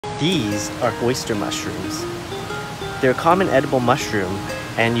These are oyster mushrooms. They're a common edible mushroom,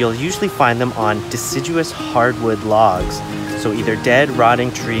 and you'll usually find them on deciduous hardwood logs, so either dead,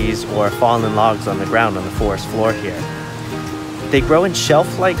 rotting trees or fallen logs on the ground on the forest floor here. They grow in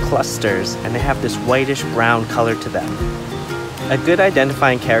shelf-like clusters, and they have this whitish-brown color to them. A good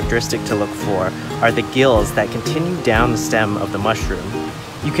identifying characteristic to look for are the gills that continue down the stem of the mushroom.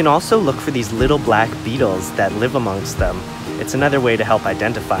 You can also look for these little black beetles that live amongst them. It's another way to help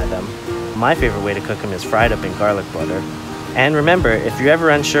identify them. My favorite way to cook them is fried up in garlic butter. And remember, if you're ever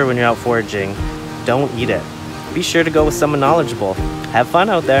unsure when you're out foraging, don't eat it. Be sure to go with someone knowledgeable. Have fun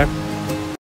out there.